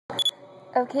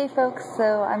Okay folks,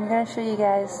 so I'm going to show you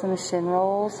guys some shin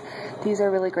rolls. These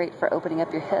are really great for opening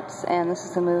up your hips, and this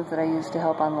is a move that I use to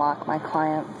help unlock my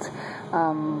client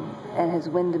and his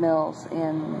windmills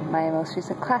in my most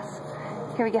recent class.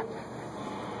 Here we go.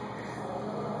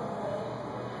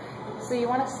 So you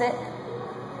want to sit,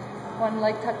 one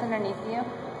leg tucked underneath you,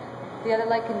 the other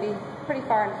leg can be pretty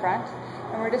far in front,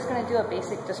 and we're just going to do a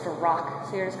basic, just a rock.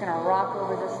 So you're just going to rock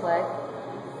over this leg,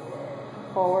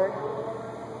 forward,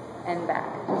 and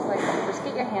back, just like that. Just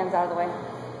get your hands out of the way,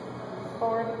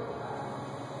 forward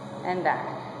and back.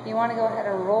 You want to go ahead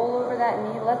and roll over that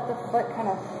knee, let the foot kind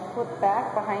of flip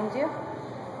back behind you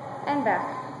and back.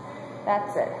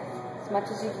 That's it, as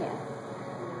much as you can.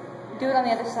 Do it on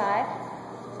the other side.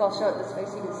 So I'll show it this way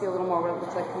so you can see a little more what it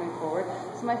looks like coming forward.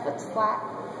 So my foot's flat,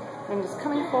 I'm just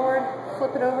coming forward,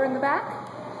 flip it over in the back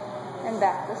and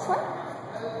back this way,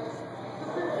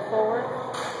 forward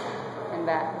and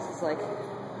back. This is like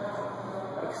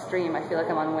extreme. I feel like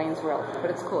I'm on Wayne's World, but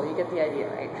it's cool. You get the idea,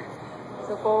 right?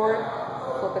 So forward,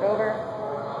 flip it over,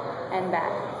 and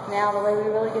back. Now the way we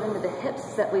really get into the hips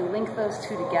is that we link those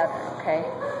two together, okay?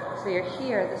 So you're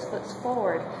here, this foot's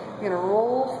forward, you're going to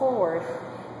roll forward,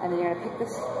 and then you're going to pick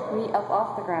this knee up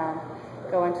off the ground,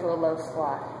 go into a low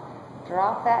squat.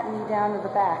 Drop that knee down to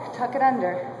the back, tuck it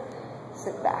under,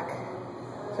 sit back.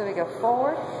 So we go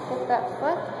forward, flip that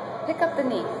foot, pick up the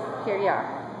knee. Here you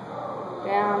are.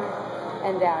 Down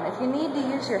and down. If you need to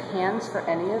use your hands for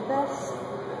any of this,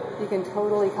 you can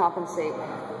totally compensate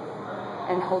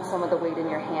and hold some of the weight in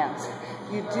your hands.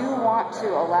 You do want to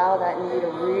allow that knee to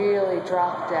really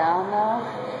drop down though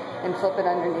and flip it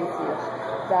underneath you.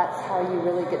 That's how you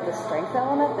really get the strength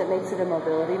element that makes it a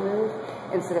mobility move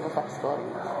instead of a flexibility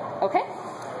move. Okay?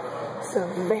 So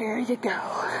there you go.